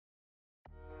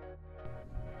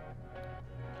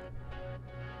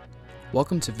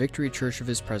Welcome to Victory Church of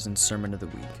His Presence Sermon of the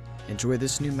Week. Enjoy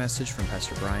this new message from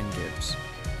Pastor Brian Gibbs.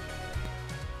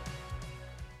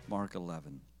 Mark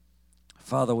 11.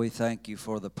 Father, we thank you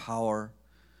for the power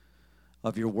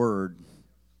of your word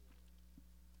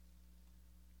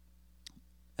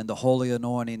and the holy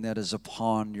anointing that is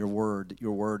upon your word.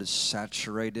 Your word is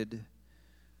saturated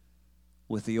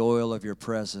with the oil of your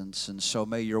presence, and so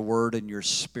may your word and your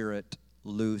spirit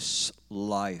loose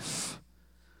life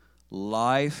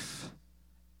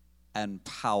and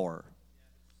power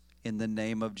in the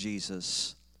name of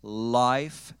Jesus.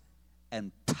 Life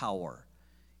and power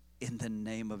in the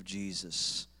name of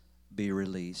Jesus be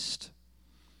released.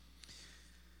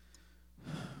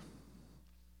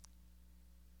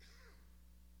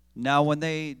 Now when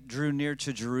they drew near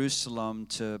to Jerusalem,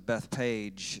 to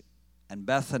Bethphage and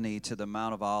Bethany, to the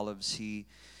Mount of Olives, he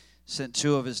sent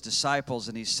two of his disciples,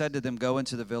 and he said to them, "Go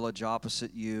into the village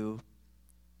opposite you.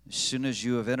 As soon as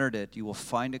you have entered it, you will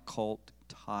find a colt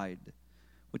tied,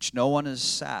 which no one has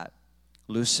sat.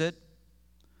 Loose it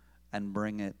and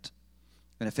bring it.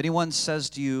 And if anyone says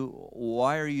to you,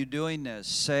 'Why are you doing this?'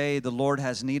 say, 'The Lord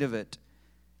has need of it.'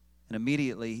 And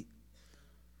immediately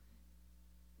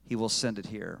he will send it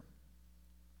here."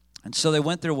 And so they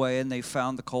went their way, and they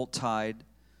found the colt tied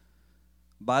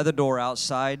by the door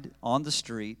outside on the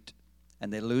street,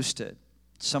 and they loosed it.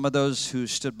 Some of those who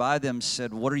stood by them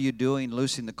said, "What are you doing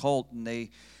loosing the colt?" And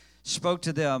they spoke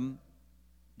to them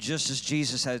just as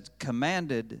Jesus had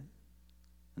commanded,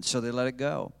 and so they let it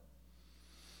go.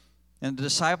 And the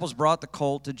disciples brought the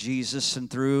colt to Jesus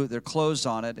and threw their clothes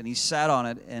on it, and he sat on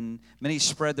it, and many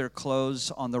spread their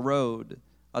clothes on the road.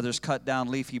 Others cut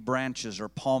down leafy branches or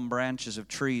palm branches of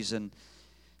trees and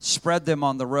spread them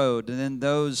on the road. And then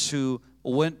those who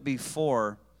went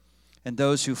before and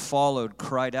those who followed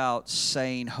cried out,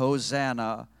 saying,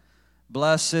 "Hosanna!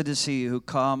 Blessed is he who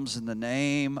comes in the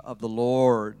name of the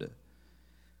Lord.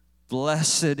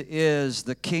 Blessed is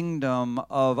the kingdom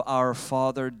of our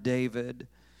father David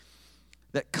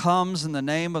that comes in the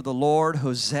name of the Lord.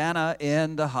 Hosanna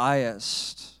in the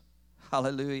highest."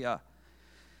 Hallelujah.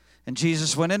 And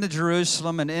Jesus went into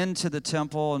Jerusalem and into the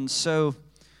temple, and so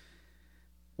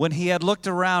when he had looked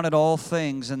around at all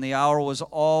things, and the hour was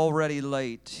already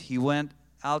late, he went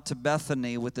out to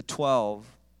Bethany with the 12.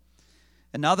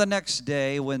 And now the next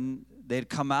day, when they had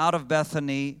come out of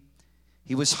Bethany,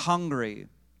 he was hungry.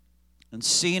 And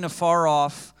seeing afar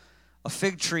off a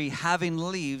fig tree having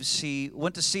leaves, he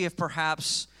went to see if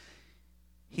perhaps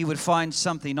he would find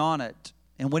something on it.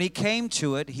 And when he came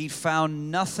to it, he found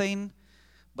nothing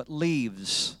but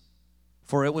leaves,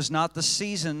 for it was not the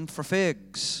season for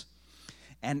figs.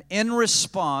 And in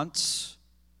response,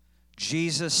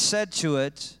 Jesus said to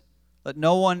it, "Let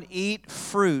no one eat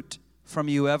fruit from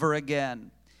you ever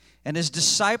again." And his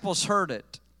disciples heard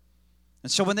it.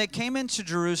 And so when they came into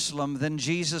Jerusalem, then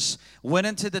Jesus went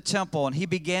into the temple, and he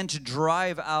began to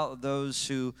drive out those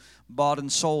who bought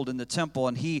and sold in the temple.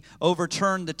 And he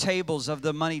overturned the tables of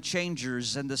the money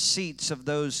changers and the seats of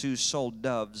those who sold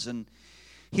doves. And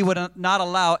he would not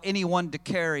allow anyone to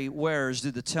carry wares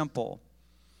to the temple.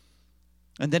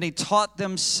 And then he taught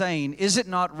them, saying, "Is it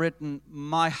not written,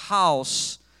 'My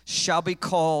house shall be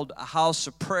called a house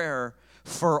of prayer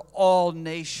for all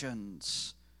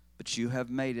nations'? But you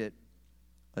have made it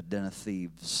a den of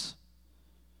thieves."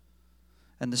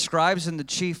 And the scribes and the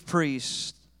chief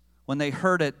priests, when they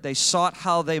heard it, they sought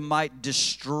how they might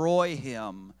destroy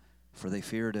him, for they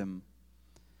feared him,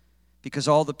 because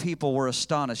all the people were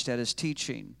astonished at his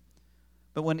teaching.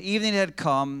 But when evening had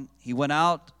come, he went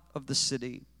out of the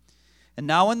city. And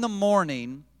now in the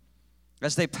morning,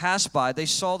 as they passed by, they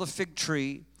saw the fig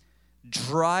tree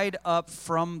dried up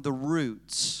from the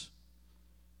roots.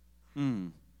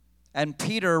 And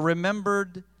Peter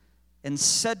remembered and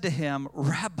said to him,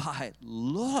 "Rabbi,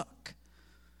 look,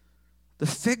 the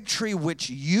fig tree which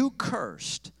you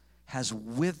cursed has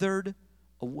withered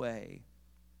away."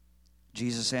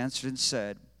 Jesus answered and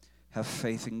said, "Have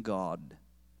faith in God.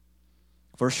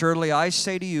 For surely I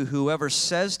say to you, whoever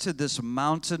says to this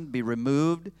mountain, 'Be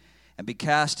removed and be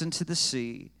cast into the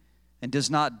sea,' and does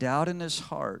not doubt in his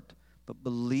heart, but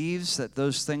believes that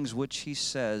those things which he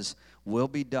says will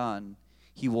be done,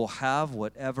 he will have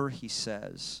whatever he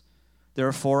says.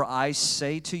 Therefore I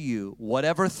say to you,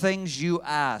 whatever things you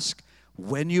ask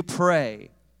when you pray,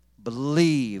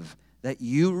 believe that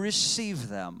you receive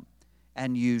them,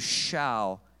 and you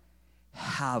shall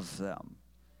have them."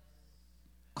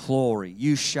 Glory,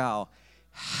 you shall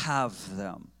have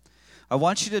them. I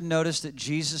want you to notice that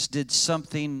Jesus did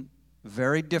something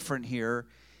very different here.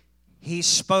 He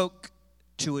spoke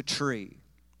to a tree.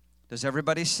 Does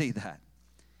everybody see that?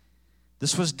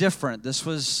 This was different. This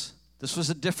was This was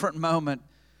a different moment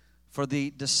for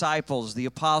the disciples, the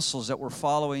apostles that were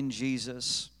following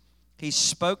Jesus. He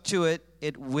spoke to it,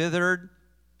 it withered,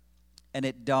 and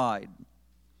it died.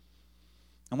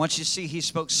 And once you see, he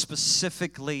spoke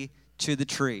specifically to the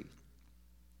tree.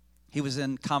 He was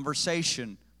in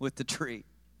conversation with the tree.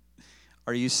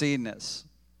 Are you seeing this?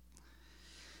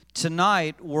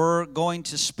 Tonight, we're going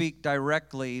to speak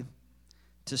directly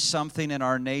to something in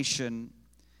our nation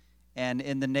and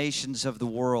in the nations of the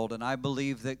world. And I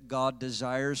believe that God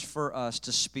desires for us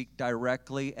to speak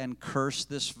directly and curse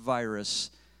this virus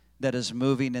that is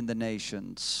moving in the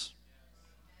nations.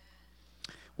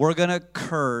 We're going to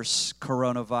curse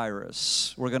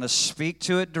coronavirus. We're going to speak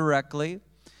to it directly,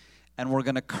 and we're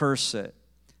going to curse it.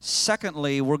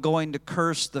 Secondly, we're going to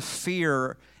curse the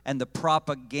fear and the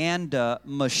propaganda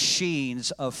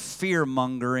machines of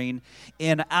fear-mongering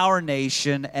in our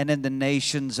nation and in the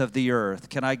nations of the earth.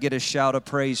 Can I get a shout of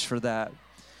praise for that?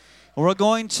 We're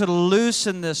going to loose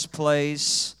in this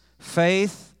place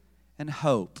faith and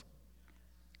hope.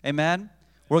 Amen?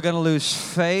 We're going to lose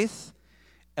faith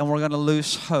and we're going to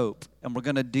lose hope. And we're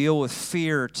going to deal with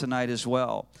fear tonight as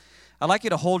well. I'd like you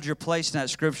to hold your place in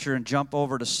that scripture and jump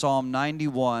over to Psalm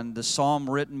 91, the psalm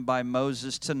written by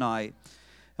Moses tonight.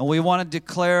 And we want to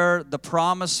declare the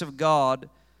promise of God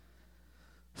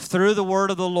through the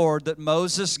word of the Lord that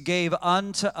Moses gave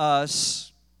unto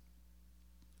us.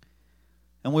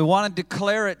 And we want to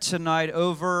declare it tonight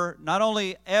over not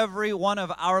only every one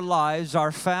of our lives,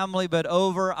 our family, but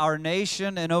over our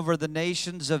nation and over the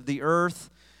nations of the earth.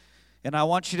 And I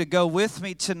want you to go with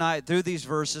me tonight through these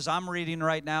verses. I'm reading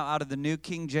right now out of the New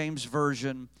King James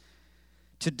Version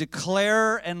to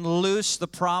declare and loose the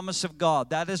promise of God.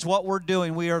 That is what we're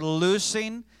doing. We are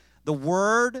loosing the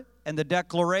word and the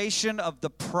declaration of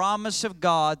the promise of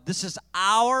God. This is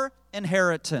our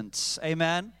inheritance.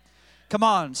 Amen. Come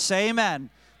on, say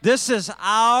amen. This is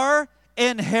our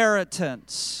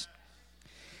inheritance.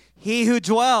 He who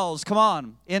dwells, come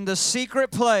on, in the secret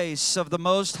place of the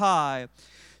Most High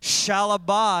shall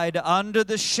abide under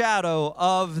the shadow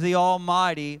of the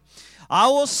Almighty. I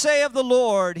will say of the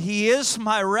Lord, He is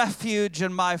my refuge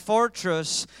and my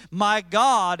fortress, my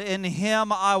God, in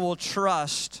Him I will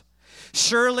trust.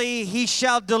 Surely He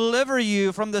shall deliver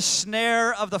you from the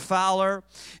snare of the fowler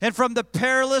and from the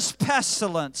perilous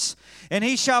pestilence. And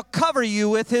He shall cover you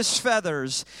with His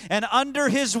feathers, and under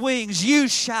His wings you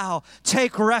shall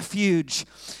take refuge.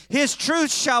 His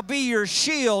truth shall be your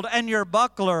shield and your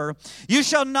buckler. You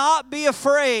shall not be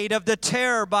afraid of the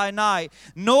terror by night,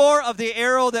 nor of the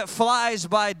arrow that flies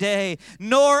by day,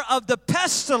 nor of the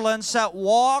pestilence that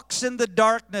walks in the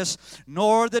darkness,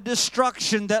 nor the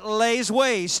destruction that lays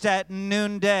waste at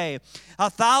noonday.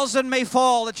 1,000 may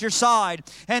fall at your side,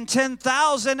 and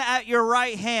 10,000 at your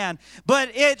right hand,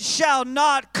 but it shall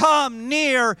not come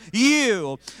near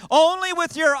you. Only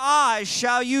with your eyes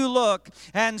shall you look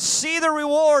and see the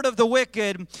reward of the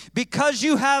wicked, because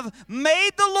you have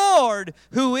made the Lord,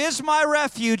 who is my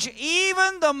refuge,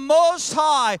 even the Most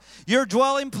High, your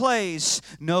dwelling place.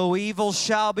 No evil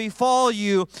shall befall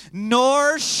you,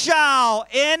 nor shall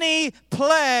any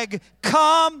plague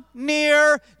come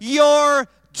near your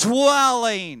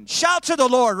dwelling. Shout to the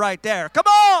Lord right there. Come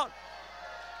on.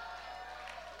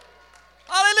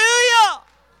 Hallelujah.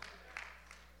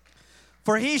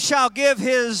 For He shall give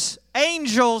His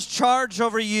angels charge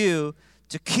over you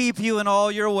to keep you in all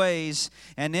your ways,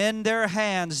 and in their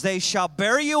hands they shall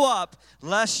bear you up,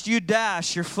 lest you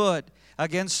dash your foot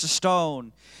against a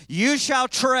stone. You shall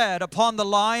tread upon the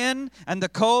lion and the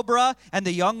cobra and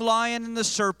the young lion and the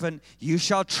serpent. You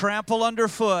shall trample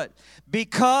underfoot.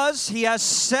 Because He has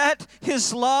set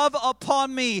His love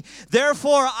upon me,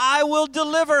 therefore I will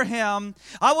deliver him.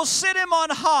 I will set him on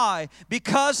high,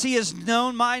 because he has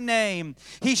known my name.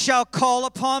 He shall call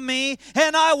upon me,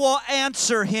 and I will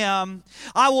answer him.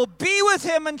 I will be with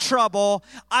him in trouble.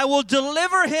 I will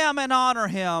deliver him and honor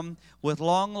him. With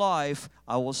long life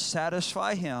I will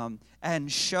satisfy him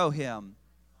and show him.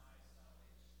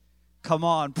 Come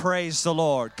on, praise the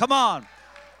Lord. Come on,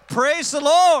 praise the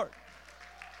Lord.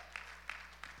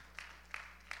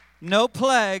 No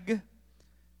plague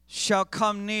shall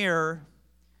come near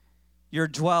your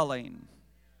dwelling.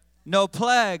 No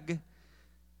plague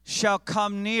shall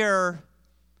come near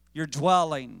your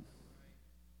dwelling.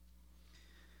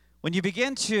 When you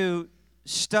begin to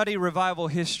study revival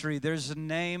history, there's a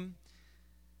name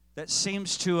that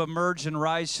seems to emerge and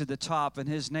rise to the top, and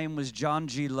his name was John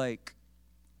G. Lake.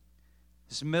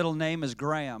 His middle name is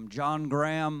Graham, John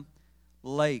Graham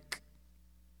Lake.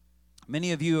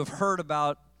 Many of you have heard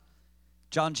about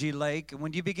John G. Lake. And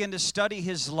when you begin to study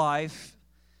his life,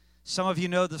 Some of you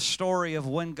know the story of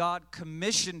when God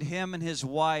commissioned him and his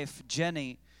wife,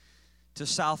 Jenny, to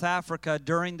South Africa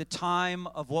during the time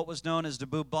of what was known as the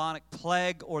bubonic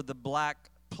plague or the Black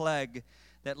Plague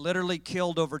that literally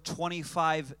killed over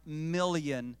 25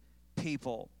 million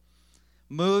people.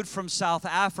 Moved from South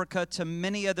Africa to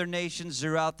many other nations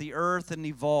throughout the earth and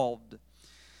evolved.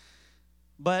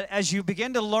 But as you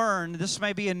begin to learn, this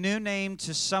may be a new name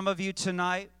to some of you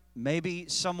tonight, maybe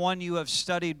someone you have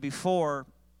studied before.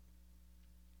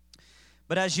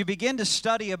 But as you begin to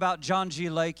study about John G.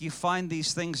 Lake, you find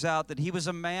these things out, that he was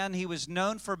a man, he was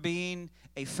known for being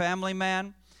a family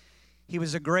man. He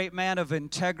was a great man of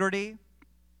integrity.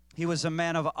 He was a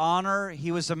man of honor.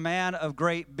 He was a man of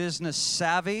great business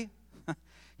savvy.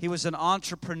 He was an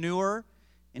entrepreneur,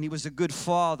 and he was a good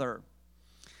father.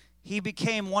 He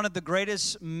became one of the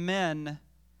greatest men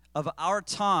of our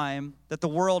time that the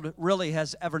world really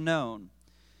has ever known.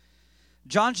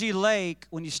 John G. Lake,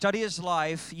 when you study his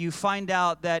life, you find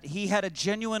out that he had a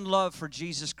genuine love for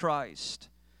Jesus Christ.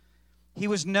 He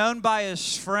was known by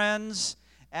his friends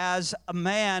as a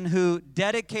man who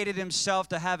dedicated himself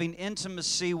to having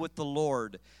intimacy with the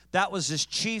Lord. That was his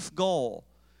chief goal,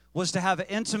 was to have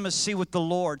intimacy with the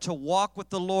Lord, to walk with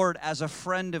the Lord as a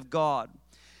friend of God.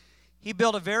 He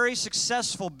built a very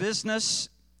successful business,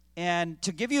 and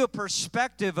to give you a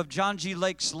perspective of John G.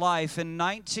 Lake's life, in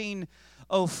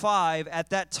 1905, at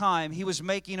that time, he was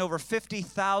making over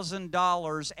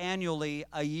 $50,000 annually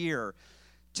a year.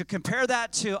 To compare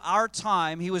that to our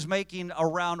time, he was making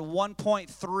around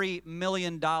 $1.3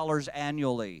 million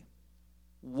annually.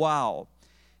 Wow.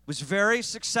 He was very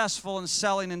successful in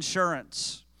selling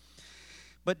insurance.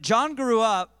 But John grew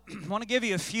up. I want to give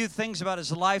you a few things about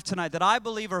his life tonight that I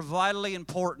believe are vitally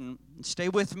important. Stay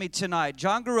with me tonight.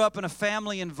 John grew up in a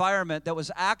family environment that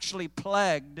was actually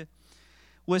plagued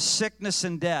with sickness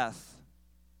and death.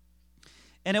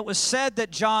 And it was said that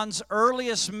John's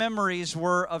earliest memories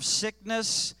were of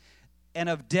sickness and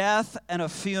of death and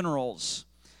of funerals.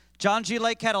 John G.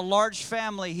 Lake had a large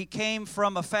family. He came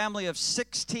from a family of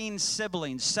 16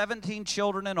 siblings, 17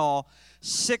 children in all,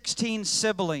 16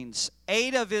 siblings.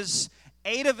 Eight of his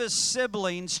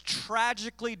siblings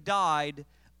tragically died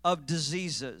of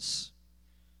diseases.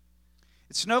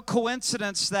 It's no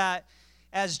coincidence that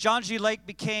as John G. Lake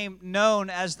became known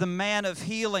as the man of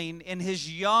healing, in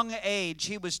his young age,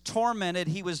 he was tormented,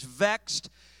 he was vexed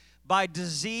by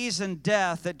disease and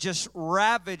death that just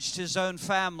ravaged his own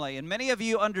family. And many of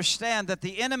you understand that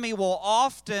the enemy will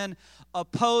often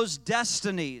oppose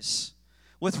destinies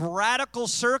with radical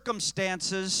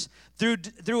circumstances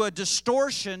through a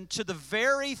distortion to the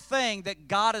very thing that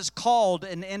God has called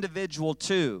an individual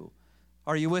to.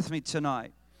 Are you with me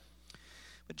tonight?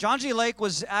 But John G. Lake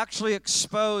was actually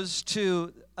exposed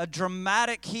to a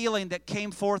dramatic healing that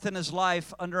came forth in his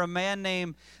life under a man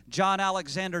named John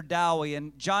Alexander Dowie.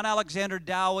 And John Alexander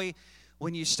Dowie,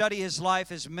 when you study his life,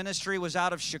 his ministry was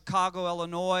out of Chicago,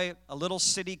 Illinois, a little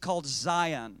city called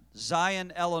Zion,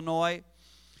 Illinois.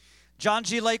 John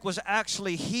G. Lake was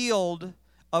actually healed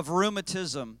of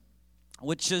rheumatism,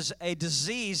 which is a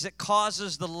disease that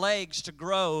causes the legs to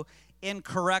grow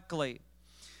incorrectly.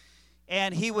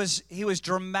 And he was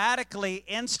dramatically,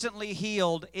 instantly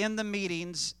healed in the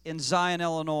meetings in Zion,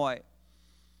 Illinois.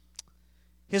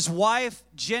 His wife,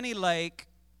 Jenny Lake,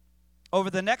 over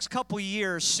the next couple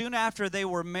years, soon after they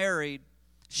were married,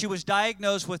 she was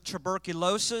diagnosed with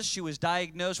tuberculosis. She was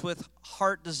diagnosed with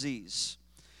heart disease.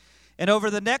 And over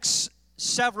the next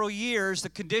several years, the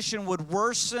condition would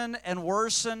worsen and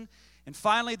worsen. And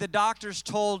finally, the doctors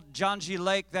told John G.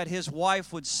 Lake that his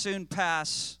wife would soon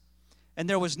pass, and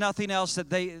there was nothing else that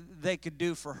they could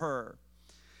do for her.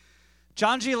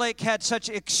 John G. Lake had such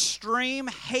extreme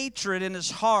hatred in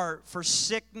his heart for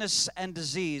sickness and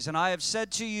disease. And I have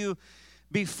said to you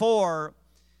before,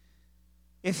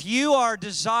 if you are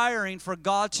desiring for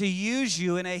God to use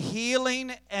you in a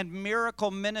healing and miracle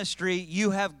ministry,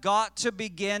 you have got to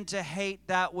begin to hate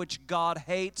that which God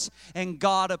hates and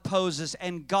God opposes.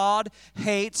 And God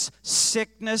hates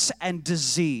sickness and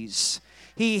disease.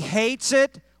 He hates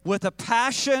it with a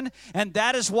passion, and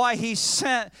that is why he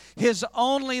sent his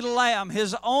only lamb,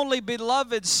 his only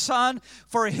beloved son,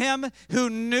 for him who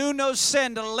knew no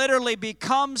sin to literally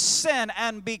become sin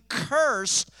and be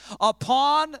cursed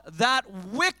upon that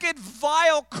wicked,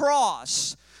 vile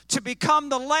cross, to become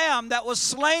the lamb that was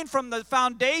slain from the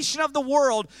foundation of the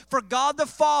world for God the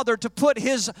Father to put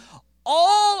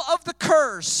all of the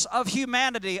curse of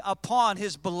humanity upon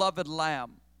his beloved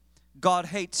lamb. God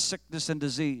hates sickness and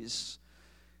disease.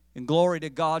 And glory to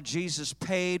God, Jesus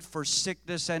paid for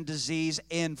sickness and disease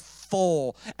in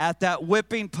full at that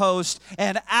whipping post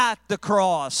and at the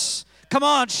cross. Come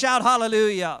on, shout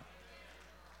hallelujah.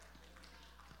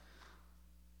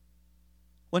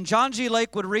 When John G.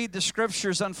 Lake would read the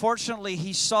scriptures, unfortunately,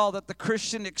 he saw that the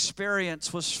Christian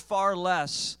experience was far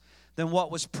less than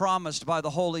what was promised by the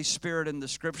Holy Spirit in the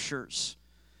scriptures.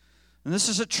 And this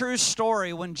is a true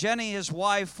story. When Jenny, his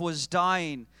wife, was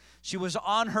dying, she was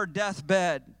on her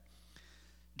deathbed.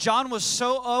 John was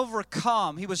so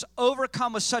overcome. He was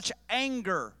overcome with such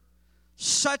anger,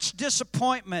 such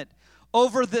disappointment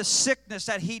over this sickness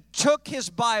that he took his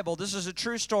Bible. This is a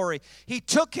true story. He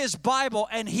took his Bible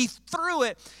and he threw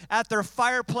it at their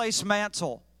fireplace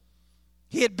mantle.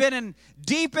 He had been in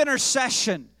deep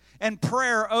intercession and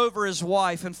prayer over his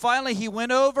wife. And finally he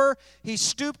went over, he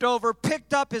stooped over,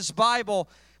 picked up his Bible.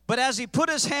 But as he put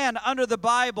his hand under the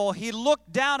Bible, he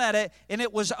looked down at it, and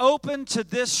it was open to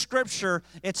this scripture.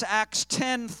 It's Acts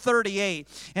 10:38.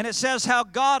 And it says how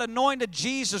God anointed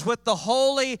Jesus with the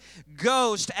Holy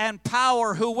Ghost and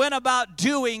power, who went about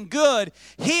doing good,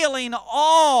 healing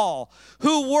all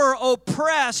who were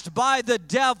oppressed by the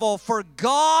devil, for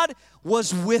God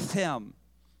was with him.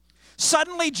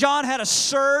 Suddenly, John had a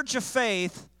surge of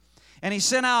faith, and he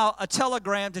sent out a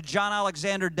telegram to John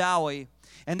Alexander Dowie.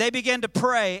 And they began to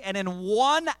pray, and in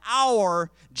 1 hour,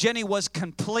 Jenny was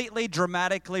completely,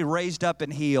 dramatically raised up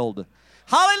and healed.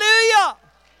 Hallelujah!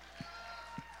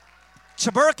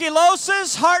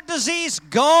 Tuberculosis, heart disease,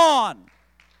 gone.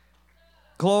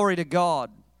 Glory to God.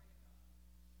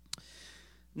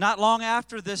 Not long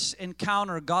after this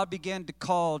encounter, God began to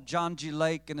call John G.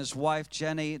 Lake and his wife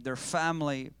Jenny, their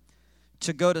family,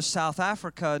 to go to South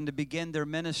Africa and to begin their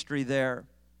ministry there.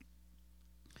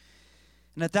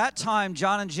 And at that time,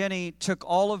 John and Jenny took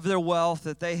all of their wealth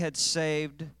that they had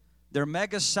saved, their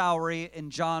mega salary,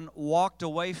 and John walked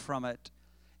away from it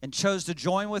and chose to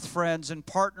join with friends and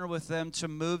partner with them to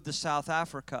move to South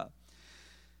Africa.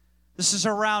 This is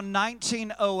around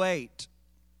 1908.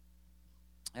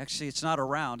 Actually, it's not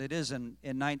around. It is in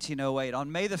 1908.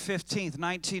 On May the 15th,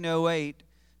 1908,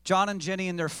 John and Jenny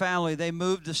and their family, they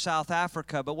moved to South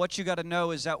Africa. But what you got to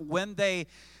know is that when they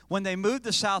moved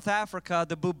to South Africa,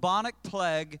 the bubonic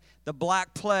plague, the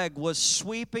Black Plague, was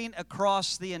sweeping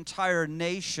across the entire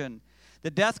nation.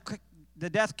 The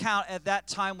death count at that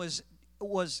time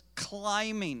was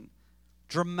climbing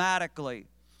dramatically.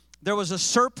 There was a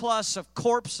surplus of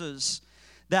corpses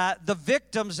that the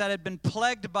victims that had been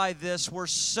plagued by this were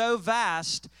so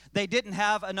vast, they didn't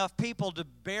have enough people to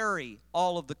bury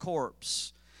all of the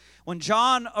corpse. When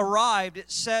John arrived,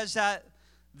 it says that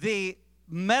the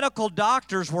medical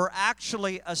doctors were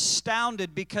actually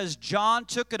astounded because John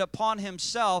took it upon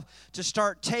himself to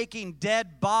start taking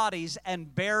dead bodies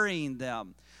and burying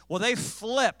them. Well, they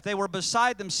flipped. They were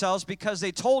beside themselves because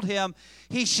they told him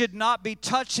he should not be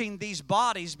touching these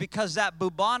bodies because that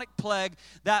bubonic plague,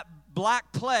 that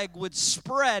Black Plague, would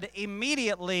spread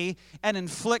immediately and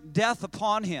inflict death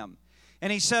upon him.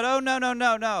 And he said, oh,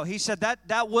 no. He said,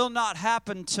 that will not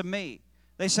happen to me.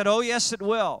 They said, oh, yes, it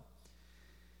will.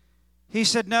 He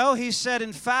said, no. He said,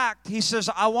 in fact, he says,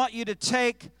 I want you to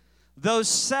take those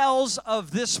cells of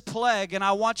this plague and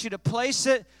I want you to place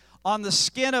it on the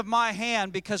skin of my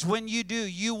hand, because when you do,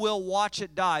 you will watch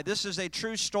it die. This is a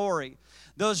true story.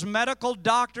 Those medical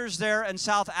doctors there in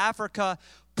South Africa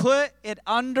put it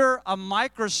under a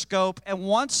microscope, and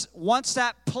once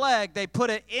that plague, they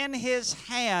put it in his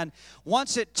hand.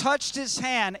 Once it touched his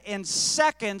hand, in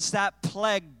seconds, that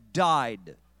plague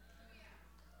died.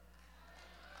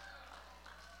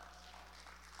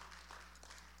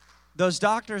 Those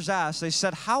doctors asked, they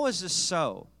said, how is this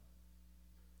so?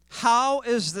 How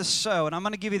is this so? And I'm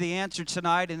going to give you the answer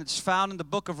tonight, and it's found in the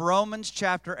book of Romans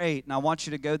chapter 8, and I want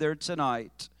you to go there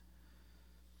tonight.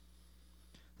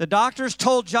 The doctors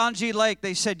told John G. Lake,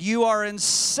 they said, you are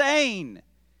insane.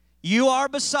 You are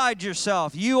beside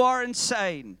yourself. You are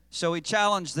insane. So he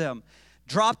challenged them,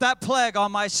 drop that plague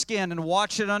on my skin and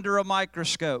watch it under a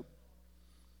microscope.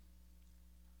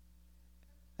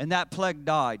 And that plague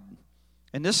died.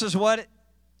 And this is what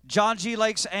John G.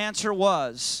 Lake's answer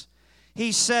was.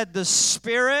 He said, the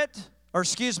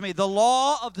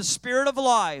law of the Spirit of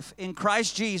life in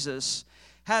Christ Jesus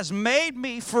has made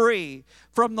me free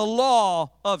from the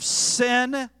law of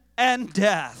sin and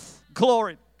death.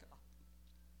 Glory to God.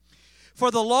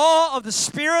 For the law of the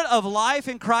Spirit of life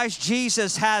in Christ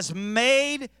Jesus has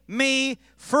made me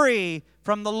free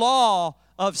from the law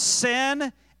of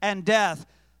sin and death.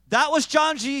 That was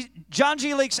John G.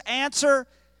 Lake's answer.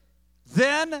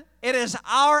 Then it is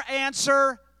our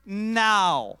answer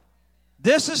now.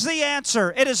 This is the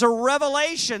answer. It is a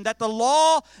revelation that the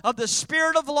law of the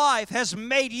Spirit of life has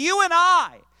made you and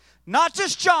I, not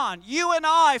just John, you and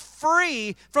I,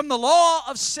 free from the law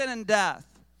of sin and death.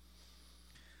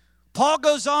 Paul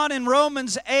goes on in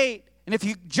Romans 8, and And if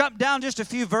you jump down just a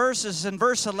few verses, in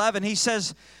verse 11, he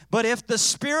says, "But if the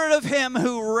Spirit of him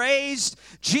who raised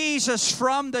Jesus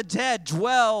from the dead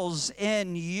dwells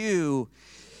in you,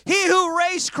 he who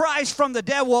raised Christ from the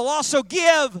dead will also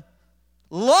give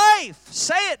life,"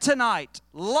 say it tonight,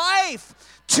 life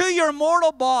to your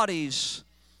mortal bodies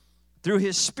through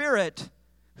his Spirit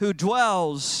who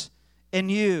dwells in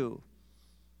you.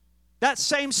 That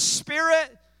same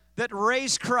Spirit that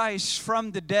raised Christ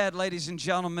from the dead, ladies and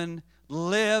gentlemen,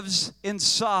 lives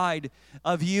inside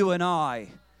of you and I.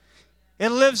 It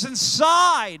lives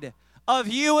inside of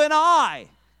you and I.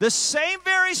 The same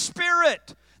very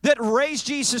Spirit that raised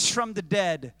Jesus from the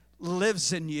dead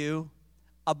lives in you,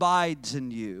 abides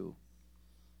in you.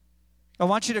 I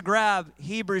want you to grab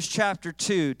Hebrews chapter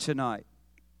 2 tonight.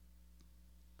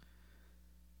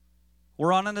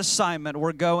 We're on an assignment.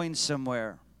 We're going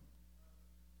somewhere.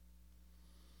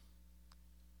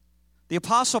 The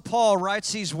Apostle Paul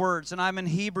writes these words, and I'm in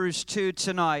Hebrews 2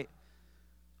 tonight,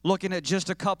 looking at just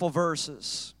a couple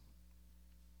verses.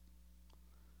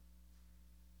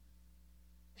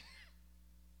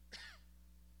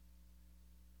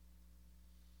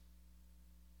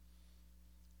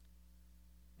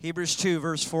 Hebrews 2,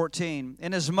 verse 14.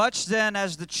 "Inasmuch then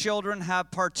as the children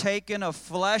have partaken of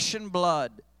flesh and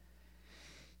blood,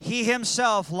 he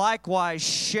himself likewise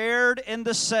shared in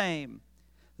the same,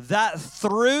 that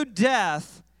through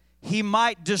death he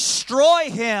might destroy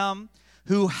him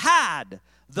who had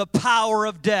the power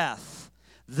of death,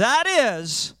 that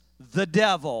is, the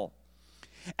devil,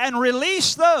 and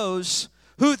release those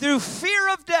who through fear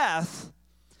of death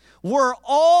were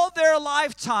all their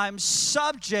lifetime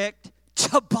subject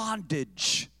to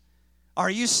bondage."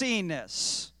 Are you seeing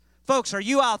this? Folks, are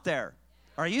you out there?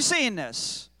 Are you seeing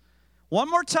this? One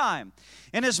more time.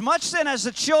 "Inasmuch then as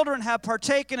the children have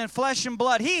partaken in flesh and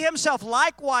blood, he himself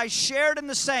likewise shared in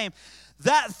the same,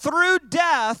 that through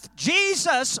death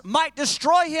Jesus might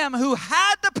destroy him who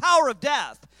had the power of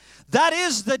death, that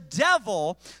is, the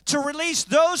devil, to release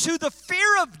those who the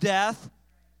fear of death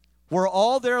were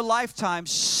all their lifetime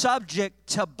subject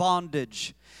to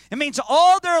bondage." It means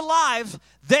all their life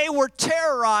they were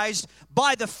terrorized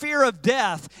by the fear of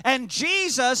death. And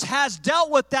Jesus has dealt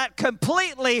with that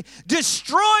completely,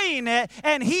 destroying it,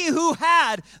 and he who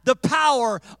had the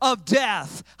power of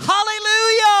death.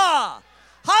 Hallelujah!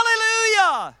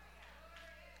 Hallelujah!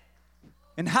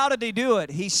 And how did he do it?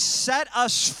 He set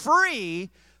us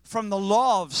free from the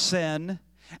law of sin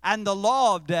and the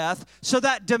law of death, so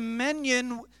that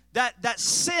dominion, that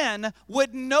sin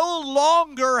would no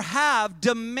longer have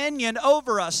dominion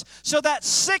over us, so that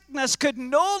sickness could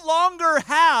no longer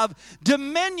have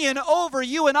dominion over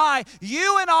you and I.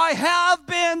 You and I have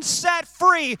been set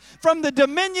free from the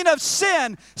dominion of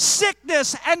sin,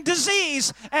 sickness, and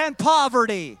disease, and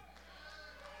poverty.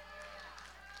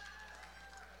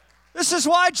 This is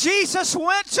why Jesus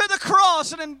went to the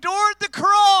cross and endured the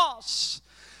cross,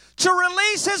 to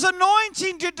release his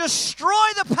anointing to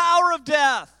destroy the power of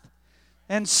death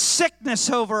and sickness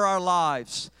over our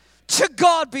lives. To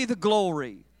God be the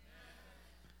glory.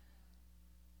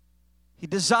 He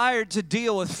desired to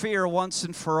deal with fear once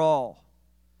and for all.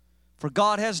 For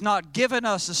God has not given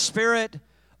us a spirit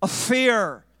of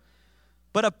fear,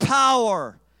 but of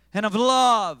power and of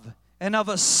love and of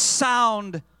a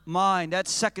sound mind.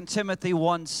 That's 2 Timothy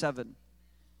 1:7.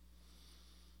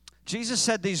 Jesus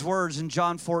said these words in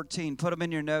John 14. Put them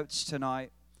in your notes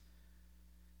tonight.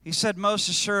 He said, "Most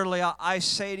assuredly, I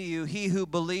say to you, he who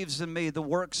believes in me, the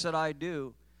works that I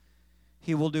do,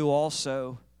 he will do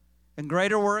also. And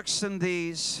greater works than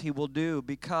these he will do,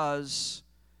 because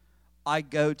I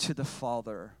go to the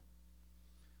Father."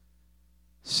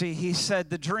 See, he said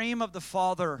the dream of the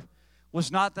Father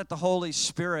was not that the Holy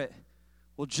Spirit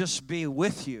will just be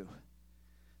with you.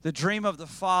 The dream of the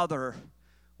Father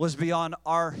was beyond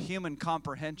our human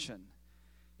comprehension.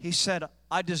 He said,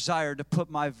 "I desire to put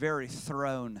my very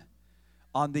throne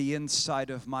on the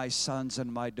inside of my sons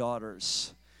and my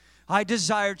daughters. I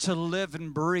desire to live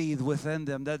and breathe within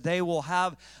them, that they will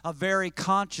have a very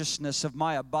consciousness of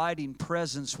my abiding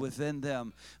presence within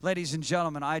them." Ladies and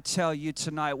gentlemen, I tell you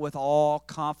tonight with all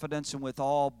confidence and with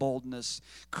all boldness,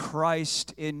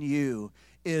 Christ in you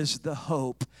is the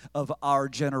hope of our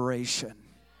generation.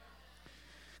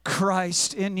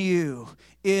 Christ in you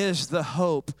is the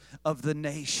hope of the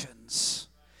nations.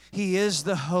 He is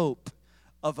the hope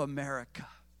of America.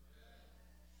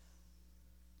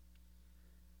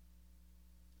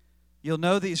 You'll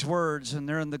know these words, and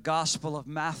they're in the Gospel of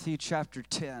Matthew chapter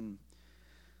 10.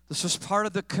 This was part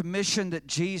of the commission that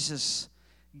Jesus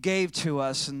gave to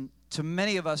us, and to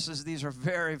many of us, these are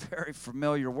very, very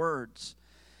familiar words.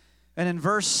 And in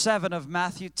verse 7 of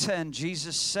Matthew 10,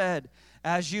 Jesus said,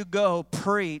 as you go,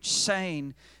 preach,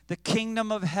 saying, the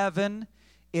kingdom of heaven,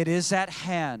 it is at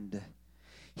hand.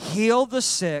 Heal the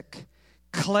sick,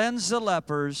 cleanse the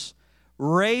lepers,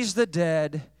 raise the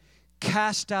dead,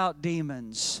 cast out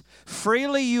demons.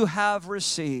 Freely you have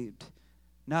received.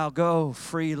 Now go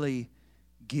freely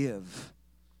give.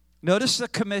 Notice the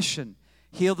commission.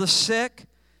 Heal the sick,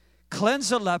 cleanse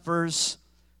the lepers,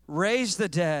 raise the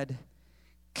dead,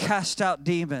 cast out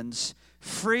demons.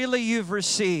 Freely you've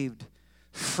received,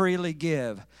 freely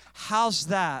give. How's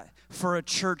that for a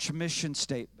church mission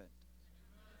statement?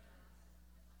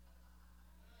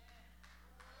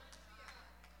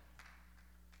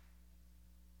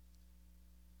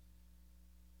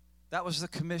 That was the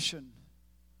commission.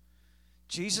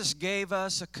 Jesus gave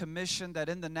us a commission that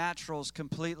in the natural is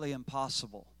completely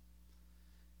impossible.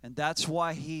 And that's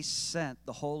why He sent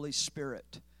the Holy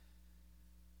Spirit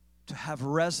to have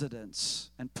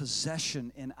residence and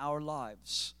possession in our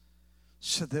lives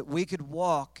so that we could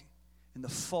walk in the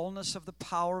fullness of the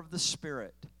power of the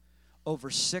Spirit over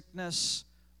sickness,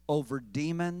 over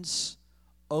demons,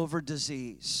 over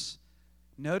disease.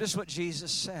 Notice what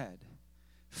Jesus said.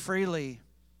 Freely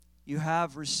you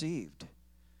have received.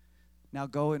 Now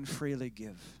go and freely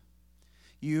give.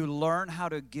 You learn how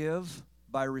to give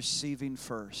by receiving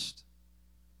first.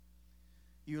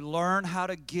 You learn how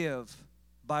to give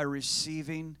by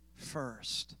receiving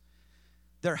first.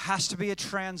 There has to be a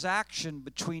transaction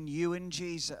between you and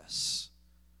Jesus.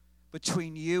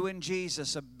 Between you and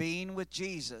Jesus, of being with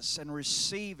Jesus and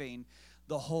receiving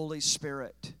the Holy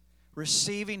Spirit.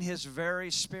 Receiving His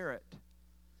very Spirit.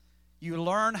 You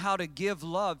learn how to give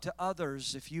love to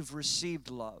others if you've received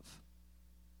love.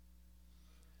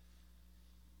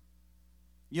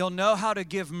 You'll know how to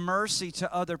give mercy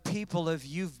to other people if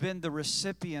you've been the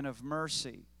recipient of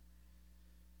mercy.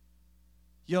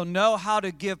 You'll know how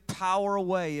to give power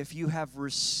away if you have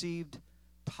received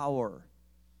power.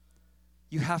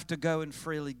 You have to go and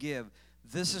freely give.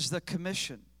 This is the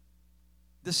commission.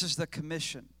 This is the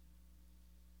commission.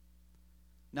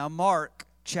 Now, Mark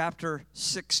chapter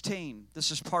 16.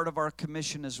 This is part of our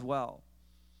commission as well.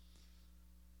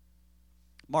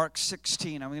 Mark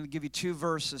 16. I'm going to give you 2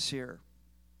 verses here.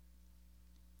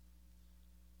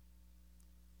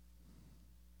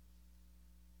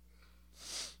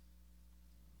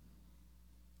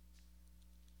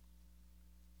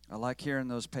 I like hearing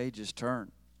those pages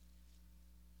turn.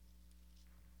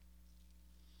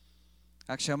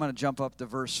 Actually, I'm going to jump up to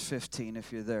verse 15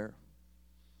 if you're there.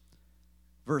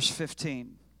 Verse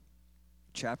 15,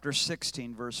 chapter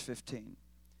 16, verse 15.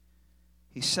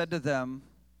 He said to them,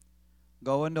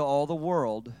 go into all the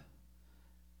world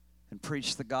and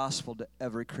preach the gospel to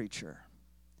every creature.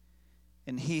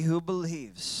 And he who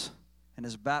believes and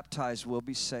is baptized will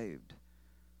be saved,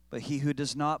 but he who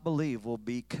does not believe will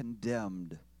be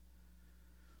condemned.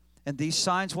 And these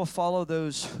signs will follow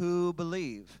those who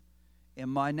believe. In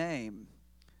my name,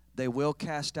 they will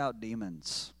cast out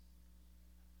demons.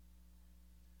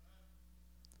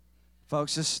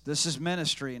 Folks, this is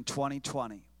ministry in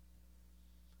 2020.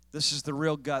 This is the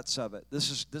real guts of it.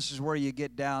 This is where you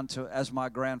get down to, as my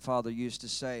grandfather used to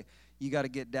say, you got to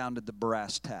get down to the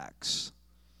brass tacks,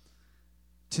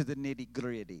 to the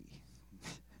nitty-gritty.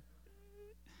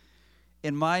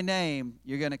 In my name,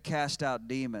 you're going to cast out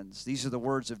demons. These are the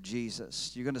words of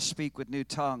Jesus. You're going to speak with new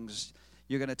tongues.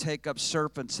 You're going to take up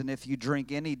serpents, and if you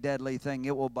drink any deadly thing,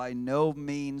 it will by no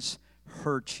means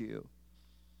hurt you.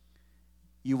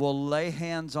 You will lay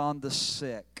hands on the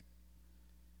sick,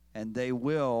 and they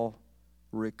will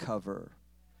recover.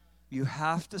 You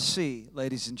have to see,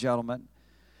 ladies and gentlemen,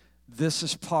 this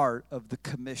is part of the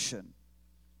commission.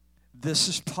 This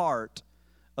is part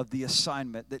of the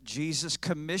assignment that Jesus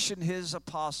commissioned His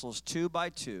apostles 2 by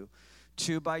 2,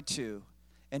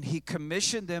 and He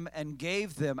commissioned them and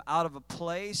gave them out of a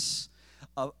place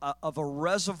of a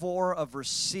reservoir of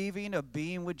receiving, of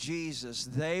being with Jesus.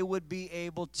 They would be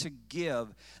able to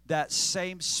give that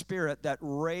same Spirit that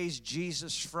raised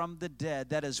Jesus from the dead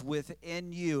that is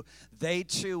within you. They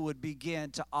too would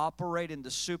begin to operate in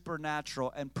the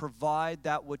supernatural and provide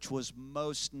that which was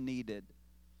most needed.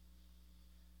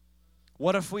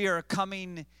 What if we are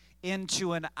coming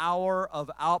into an hour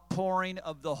of outpouring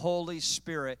of the Holy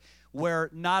Spirit, where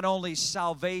not only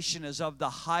salvation is of the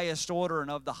highest order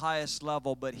and of the highest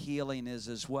level, but healing is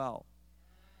as well?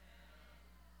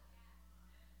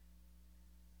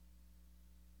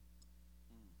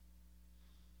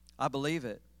 I believe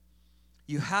it.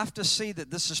 You have to see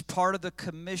that this is part of the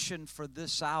commission for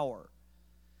this hour.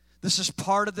 This is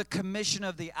part of the commission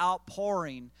of the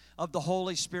outpouring of the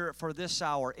Holy Spirit for this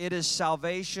hour. It is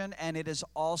salvation and it is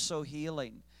also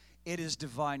healing. it is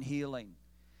divine healing.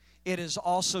 It is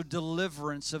also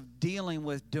deliverance of dealing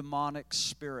with demonic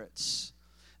spirits.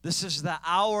 This is the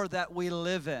hour that we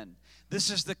live in. This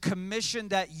is the commission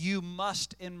that you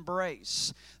must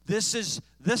embrace. This is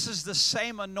the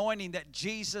same anointing that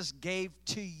Jesus gave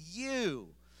to you.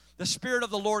 The Spirit of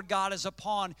the Lord God is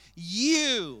upon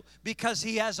you because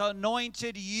He has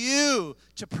anointed you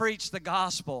to preach the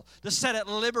gospel, to set at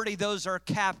liberty those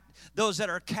that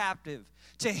are captive,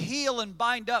 to heal and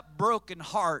bind up broken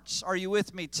hearts. Are you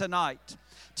with me tonight?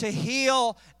 To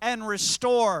heal and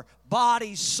restore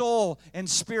body, soul, and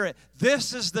spirit.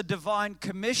 This is the divine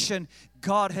commission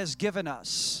God has given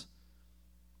us.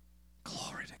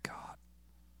 Glory to God.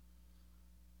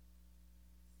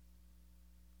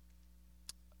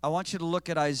 I want you to look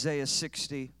at Isaiah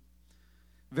 60.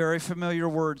 Very familiar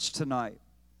words tonight.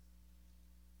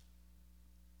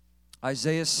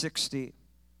 Isaiah 60.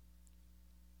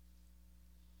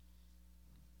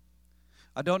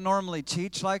 I don't normally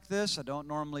teach like this. I don't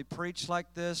normally preach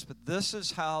like this. But this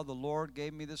is how the Lord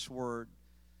gave me this word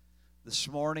this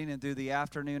morning and through the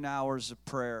afternoon hours of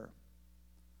prayer.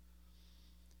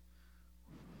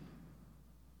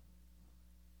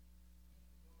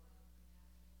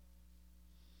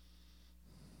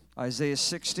 Isaiah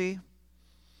 60,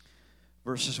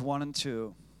 verses 1 and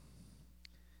 2.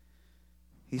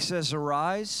 He says,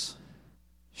 "Arise,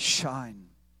 shine,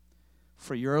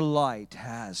 for your light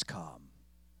has come."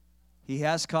 He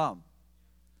has come.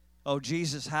 Oh,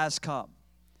 Jesus has come.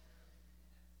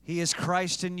 He is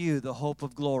Christ in you, the hope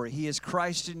of glory. He is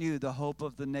Christ in you, the hope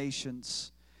of the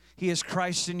nations. He is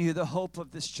Christ in you, the hope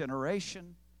of this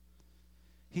generation.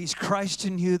 He's Christ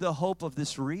in you, the hope of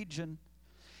this region.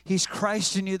 He's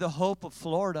Christ in you, the hope of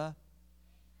Florida.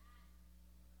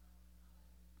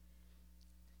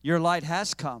 Your light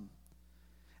has come,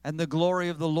 and the glory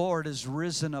of the Lord is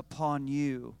risen upon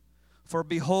you. For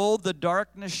behold, the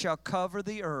darkness shall cover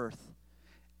the earth,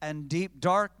 and deep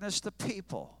darkness the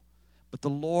people. But the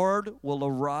Lord will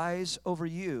arise over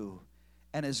you,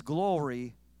 and His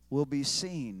glory will be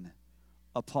seen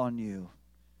upon you.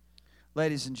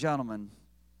 Ladies and gentlemen,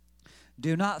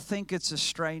 do not think it's a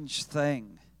strange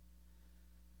thing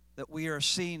that we are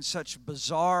seeing such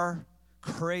bizarre,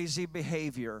 crazy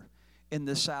behavior in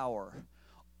this hour,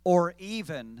 or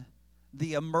even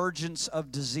the emergence of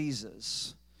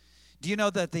diseases. Do you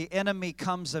know that the enemy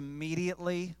comes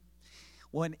immediately?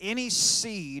 When any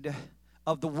seed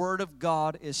of the Word of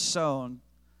God is sown,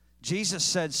 Jesus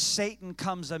said Satan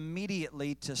comes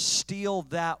immediately to steal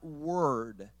that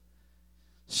word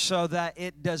so that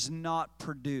it does not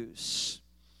produce.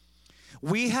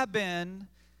 We have been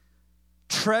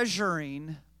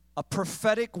treasuring a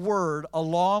prophetic word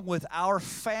along with our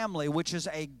family, which is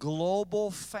a global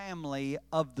family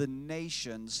of the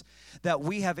nations, that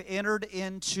we have entered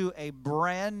into a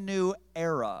brand new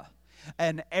era.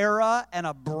 An era and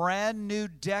a brand new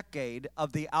decade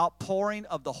of the outpouring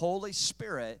of the Holy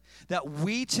Spirit, that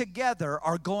we together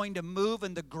are going to move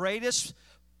in the greatest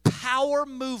power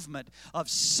movement of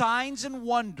signs and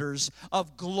wonders,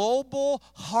 of global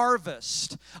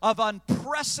harvest, of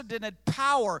unprecedented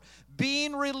power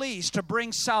being released to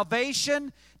bring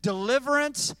salvation,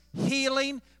 deliverance,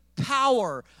 healing,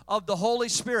 power of the Holy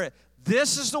Spirit.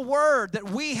 This is the word that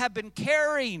we have been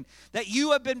carrying, that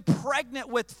you have been pregnant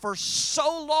with for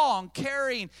so long,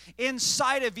 carrying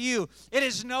inside of you. It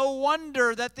is no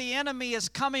wonder that the enemy is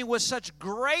coming with such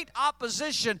great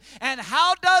opposition. And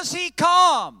how does he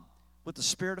come? With the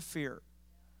spirit of fear.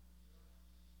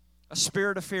 A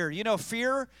spirit of fear. You know,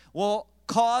 fear will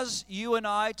cause you and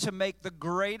I to make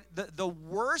the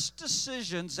worst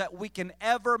decisions that we can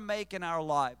ever make in our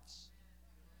lives.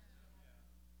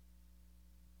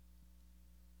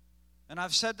 And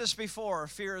I've said this before,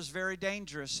 fear is very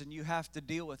dangerous and you have to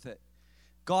deal with it.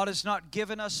 God has not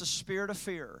given us a spirit of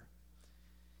fear.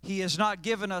 He has not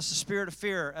given us a spirit of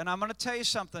fear. And I'm going to tell you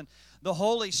something. The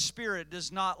Holy Spirit does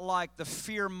not like the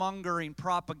fear-mongering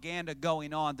propaganda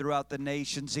going on throughout the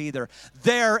nations either.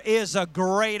 There is a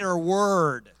greater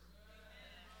word.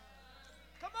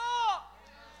 Come on!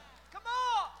 Come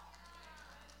on!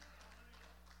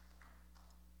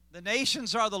 The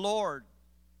nations are the Lord.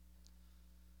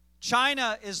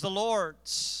 China is the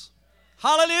Lord's.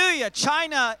 Hallelujah.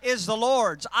 China is the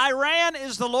Lord's. Iran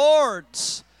is the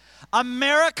Lord's.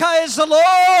 America is the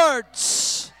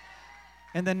Lord's.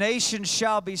 And the nations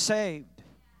shall be saved.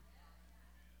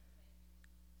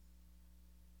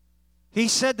 He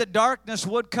said that darkness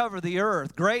would cover the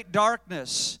earth. Great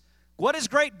darkness. What is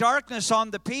great darkness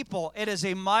on the people? It is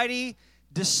a mighty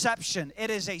deception. It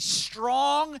is a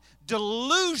strong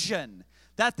delusion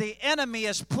that the enemy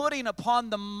is putting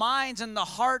upon the minds and the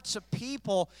hearts of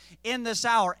people in this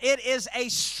hour. It is a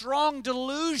strong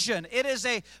delusion. It is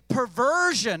a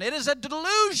perversion. It is a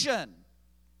delusion.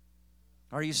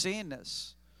 Are you seeing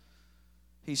this?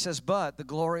 He says, but the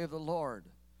glory of the Lord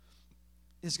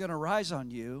is going to rise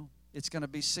on you. It's going to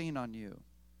be seen on you.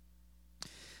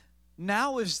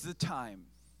 Now is the time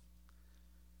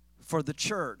for the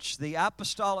church, the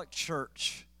apostolic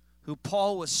church, who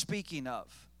Paul was speaking of.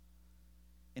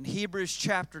 In Hebrews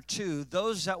chapter 2,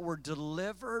 those that were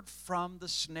delivered from the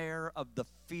snare of the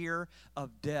fear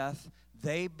of death,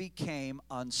 they became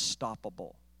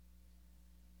unstoppable.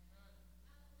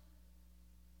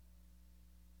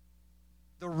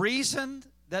 The reason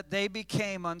that they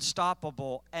became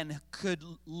unstoppable and could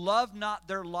love not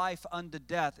their life unto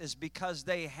death is because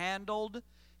they handled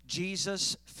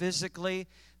Jesus physically.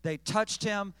 They touched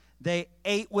him. They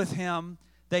ate with him.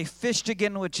 They fished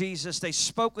again with Jesus. They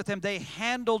spoke with him. They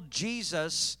handled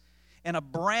Jesus in a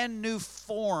brand new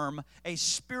form, a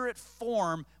spirit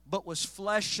form, but was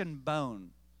flesh and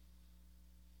bone.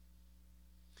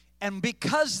 And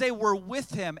because they were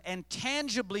with him and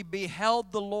tangibly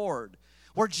beheld the Lord,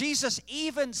 where Jesus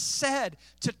even said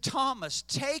to Thomas,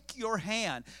 take your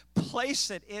hand, place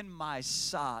it in my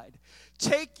side.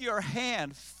 Take your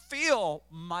hand, feel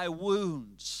my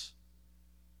wounds.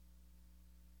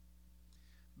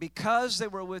 Because they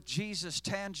were with Jesus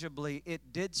tangibly,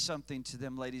 it did something to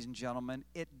them, ladies and gentlemen.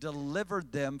 It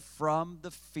delivered them from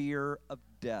the fear of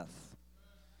death.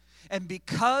 And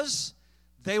because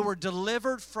they were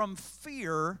delivered from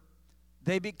fear,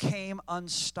 they became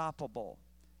unstoppable.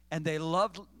 And they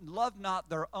loved not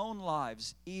their own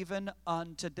lives, even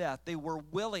unto death. They were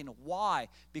willing. Why?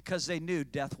 Because they knew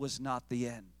death was not the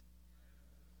end.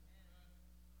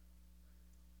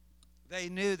 They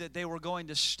knew that they were going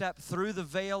to step through the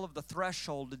veil of the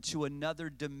threshold into another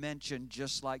dimension,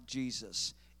 just like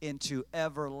Jesus, into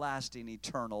everlasting,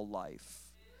 eternal life.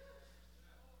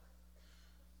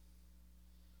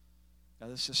 Now,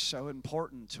 this is so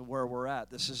important to where we're at.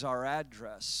 This is our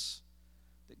address.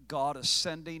 That God is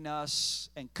sending us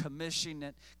and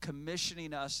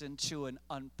commissioning us into an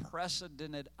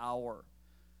unprecedented hour.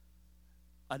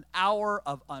 An hour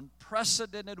of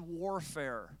unprecedented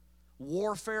warfare.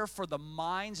 Warfare for the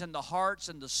minds and the hearts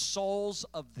and the souls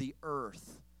of the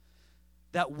earth.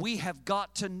 That we have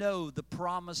got to know the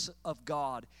promise of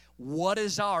God. What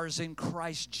is ours in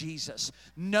Christ Jesus.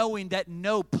 Knowing that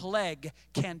no plague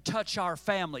can touch our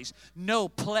families. No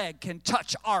plague can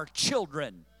touch our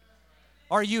children.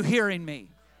 Are you hearing me?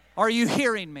 Are you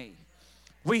hearing me?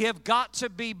 We have got to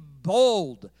be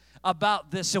bold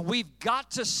about this, and we've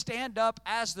got to stand up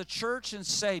as the church and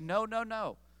say, no, no,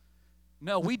 no.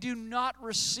 No, we do not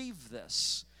receive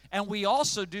this. And we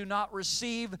also do not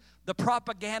receive the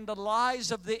propaganda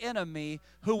lies of the enemy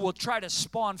who will try to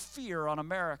spawn fear on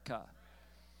America.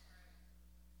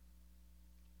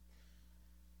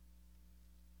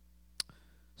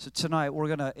 So tonight we're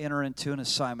going to enter into an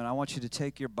assignment. I want you to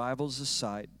take your Bibles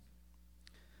aside.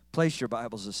 Place your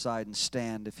Bibles aside and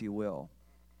stand, if you will.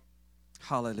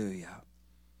 Hallelujah.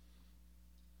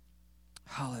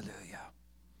 Hallelujah.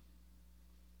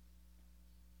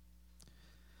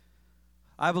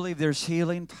 I believe there's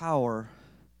healing power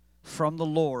from the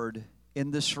Lord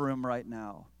in this room right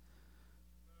now.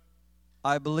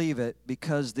 I believe it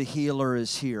because the healer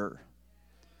is here.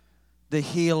 The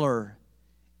healer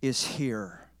is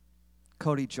here.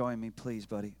 Cody, join me, please,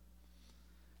 buddy.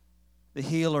 The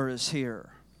healer is here.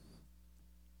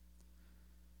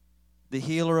 The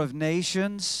healer of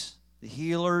nations, the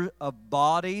healer of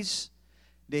bodies,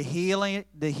 the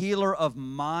healer of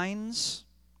minds,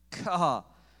 God,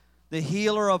 the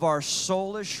healer of our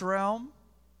soulish realm,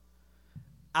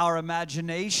 our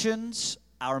imaginations,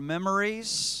 our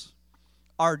memories,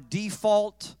 our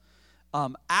default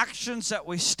actions that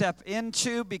we step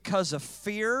into because of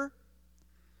fear.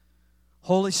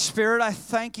 Holy Spirit, I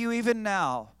thank you even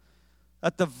now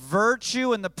that the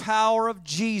virtue and the power of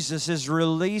Jesus is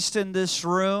released in this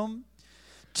room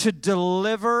to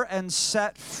deliver and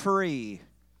set free.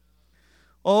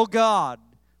 Oh God,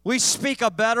 we speak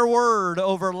a better word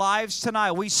over lives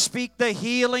tonight. We speak the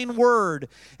healing word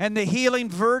and the healing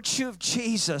virtue of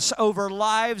Jesus over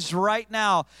lives right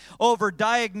now, over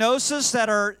diagnoses that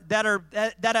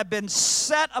have been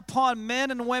set upon men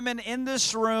and women in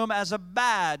this room as a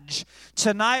badge.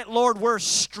 Tonight, Lord, we're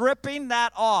stripping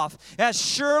that off. As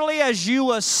surely as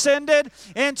you ascended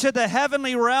into the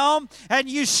heavenly realm and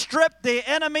you stripped the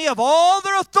enemy of all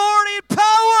their authority and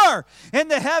power in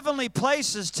the heavenly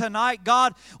places tonight,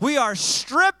 God, we are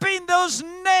stripping those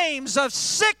chains of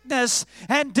sickness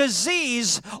and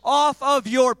disease off of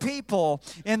your people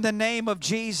in the name of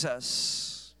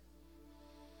Jesus.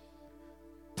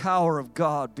 Power of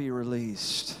God be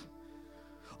released.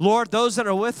 Lord, those that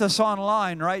are with us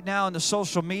online right now in the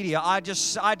social media, I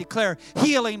declare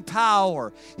healing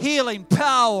power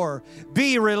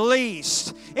be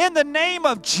released. In the name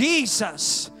of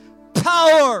Jesus,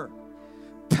 power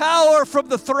from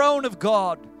the throne of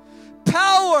God,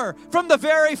 power from the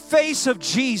very face of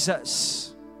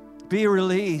Jesus be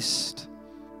released.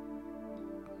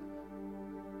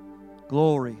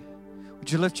 Glory.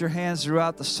 Would you lift your hands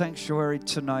throughout the sanctuary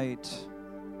tonight?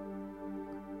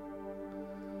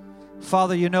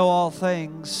 Father, you know all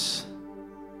things.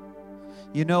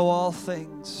 You know all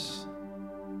things.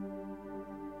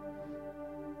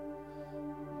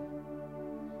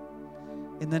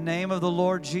 In the name of the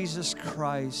Lord Jesus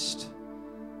Christ,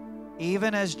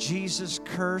 even as Jesus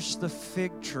cursed the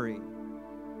fig tree,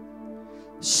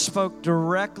 spoke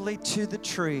directly to the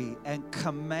tree and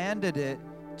commanded it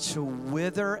to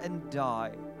wither and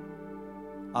die,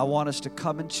 I want us to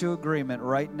come into agreement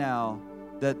right now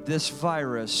that this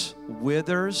virus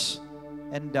withers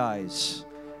and dies.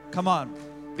 Come on,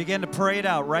 begin to pray it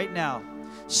out right now.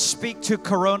 Speak to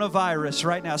coronavirus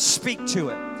right now. Speak to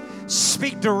it.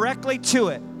 Speak directly to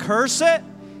it. Curse it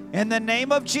in the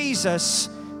name of Jesus.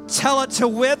 Tell it to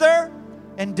wither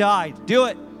and die. Do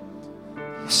it.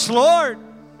 Yes, Lord.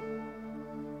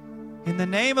 In the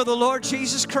name of the Lord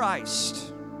Jesus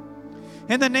Christ.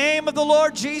 In the name of the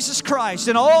Lord Jesus Christ.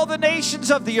 In all the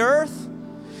nations of the earth.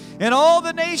 In all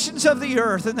the nations of the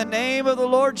earth, in the name of the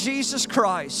Lord Jesus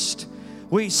Christ,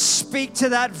 we speak to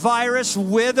that virus,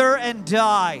 wither and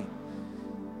die.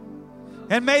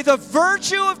 And may the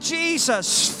virtue of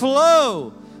Jesus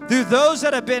flow through those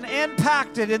that have been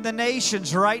impacted in the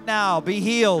nations right now. Be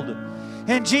healed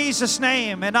in Jesus'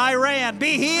 name. In Iran,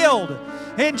 be healed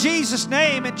in Jesus'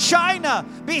 name. In China,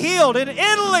 be healed. In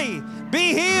Italy,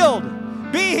 be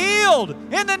healed. Be healed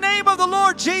in the name of the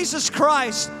Lord Jesus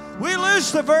Christ. We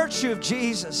lose the virtue of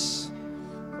Jesus.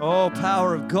 Oh,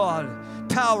 power of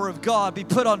God be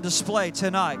put on display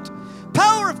tonight.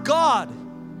 Power of God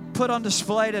put on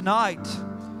display tonight.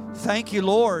 Thank you,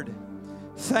 Lord.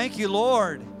 Thank you,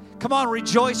 Lord. Come on,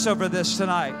 rejoice over this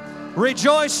tonight.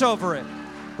 Rejoice over it.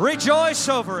 Rejoice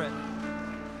over it.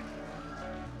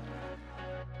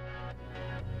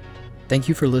 Thank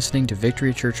you for listening to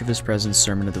Victory Church of His Presence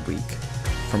Sermon of the Week.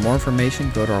 For more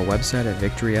information, go to our website at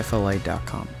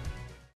victoryfla.com.